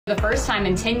For the first time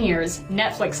in 10 years,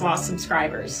 Netflix lost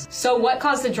subscribers. So what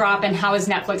caused the drop and how is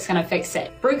Netflix going to fix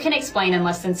it? Brute can explain in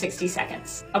less than 60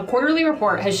 seconds. A quarterly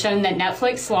report has shown that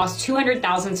Netflix lost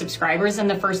 200,000 subscribers in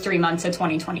the first 3 months of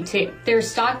 2022. Their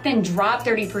stock then dropped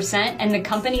 30% and the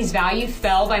company's value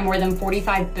fell by more than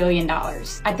 $45 billion.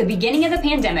 At the beginning of the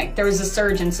pandemic, there was a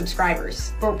surge in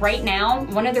subscribers. But right now,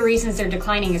 one of the reasons they're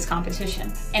declining is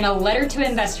competition. In a letter to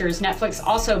investors, Netflix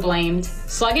also blamed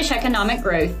sluggish economic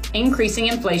growth, increasing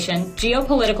inflation,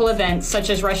 geopolitical events such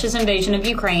as Russia's invasion of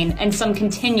Ukraine, and some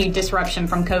continued disruption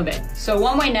from COVID. So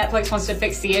one way Netflix wants to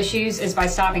fix the issues is by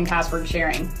stopping password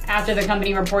sharing. After the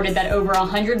company reported that over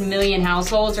 100 million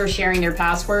households are sharing their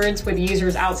passwords with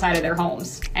users outside of their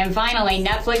homes. And finally,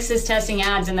 Netflix is testing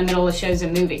ads in the middle of shows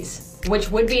and movies,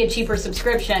 which would be a cheaper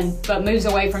subscription, but moves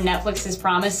away from Netflix's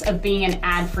promise of being an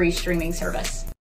ad-free streaming service.